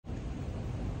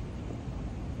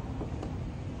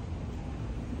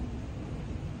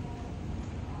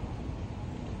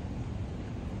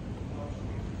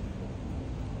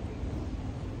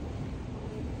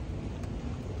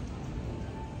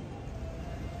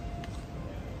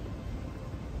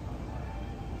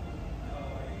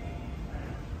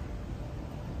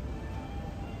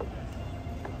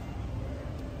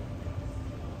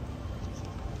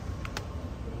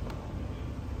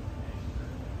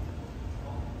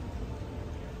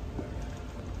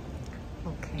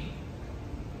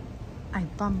I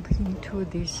bumped into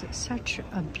this such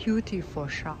a beautiful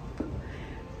shop,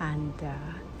 and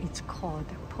it's called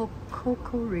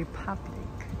Coco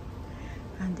Republic,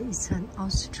 and it's an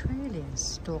Australian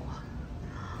store.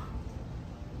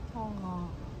 Oh,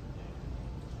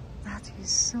 that is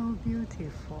so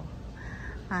beautiful.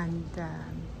 And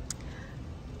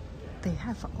they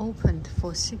have opened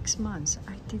for 6 months.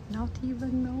 I did not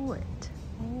even know it.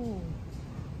 Oh,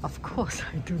 of course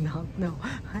I do not know.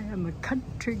 I am a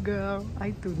country girl. I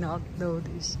do not know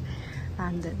this.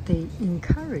 And they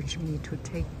encourage me to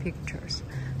take pictures.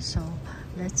 So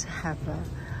let's have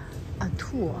a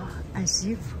tour as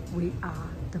if we are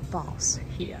the boss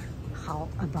here. How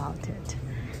about it?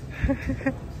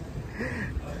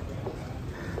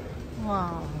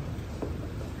 Wow.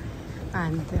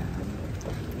 And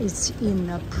it's in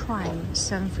a prime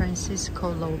San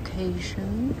Francisco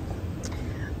location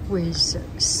with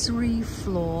 3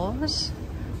 floors.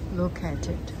 Look at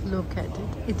it, look at it.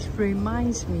 It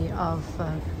reminds me of,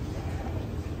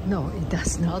 no, it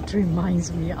does not remind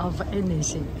me of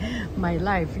anything. My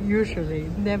life usually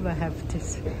never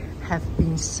have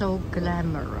been so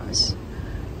glamorous,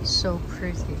 so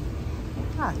pretty.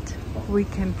 But we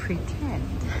can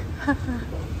pretend.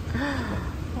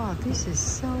 Wow, this is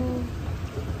so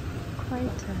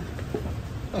quite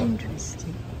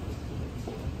interesting.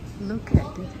 Look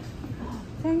at it.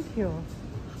 Thank you.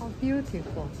 How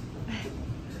beautiful.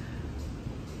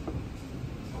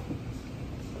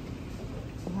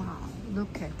 Wow,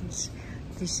 look at this.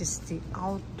 This is the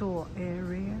outdoor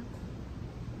area.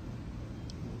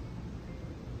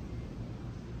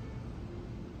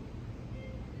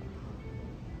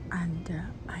 And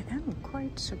I am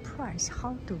quite surprised,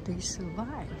 how do they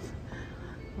survive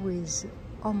with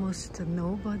almost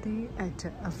nobody at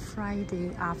a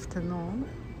Friday afternoon?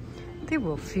 They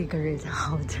will figure it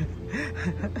out.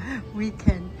 We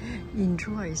can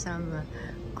enjoy some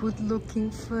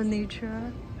good-looking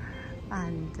furniture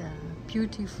and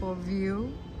beautiful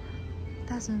view.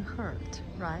 Doesn't hurt,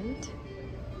 right?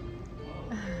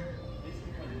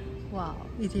 Wow,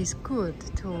 it is good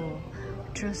to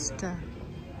just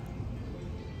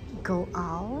go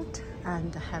out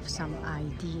and have some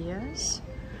ideas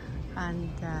and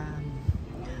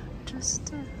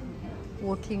just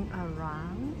walking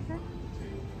around.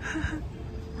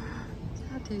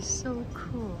 That is so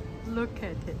cool. Look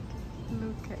at it.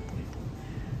 Look at it.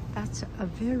 That's a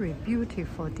very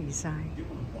beautiful design.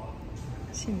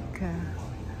 I think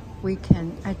we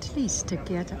can at least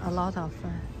get a lot of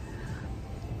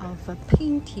a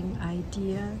painting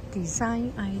idea,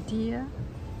 design idea.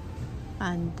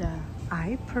 And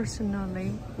I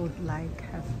personally would like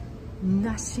have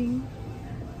nothing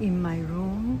in my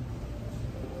room,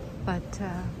 but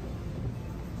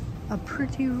a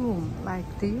pretty room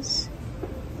like this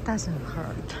doesn't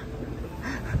hurt.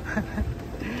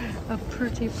 A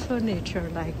pretty furniture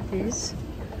like this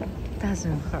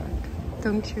doesn't hurt.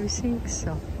 Don't you think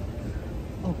so?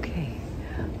 Okay,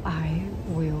 I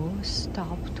will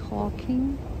stop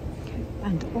talking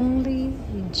and only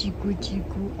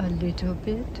jigu a little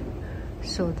bit,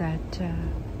 so that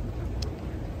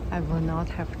I will not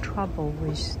have trouble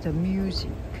with the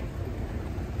music.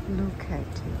 Look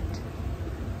at it.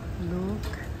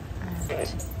 Look at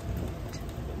it.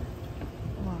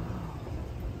 Wow.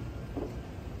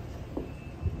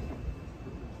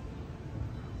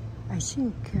 I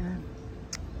think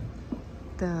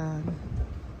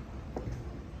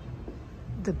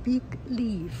the big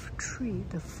leaf tree,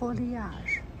 the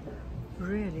foliage,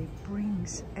 really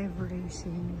brings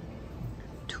everything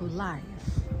to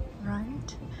life,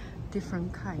 right?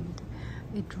 Different kind.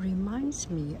 It reminds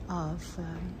me of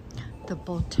the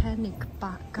botanic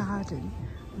garden,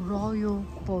 Royal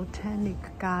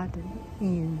Botanic Garden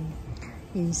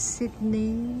in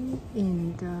Sydney,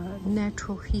 in the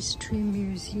Natural History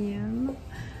Museum,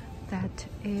 that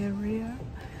area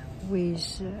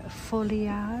with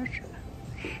foliage,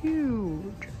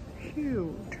 huge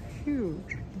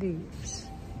leaves.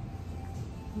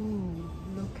 Ooh,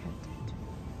 look at it.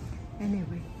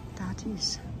 Anyway, that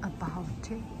is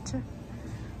about it.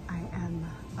 I am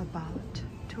about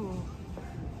to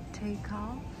take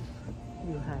off.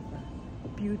 You have a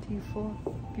beautiful,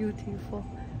 beautiful,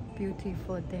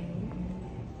 beautiful day.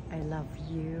 I love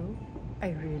you.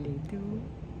 I really do.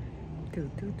 Do.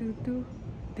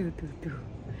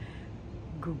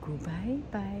 Goo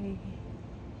bye.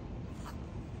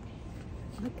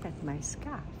 Look at my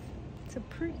scarf. It's a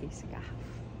pretty scarf.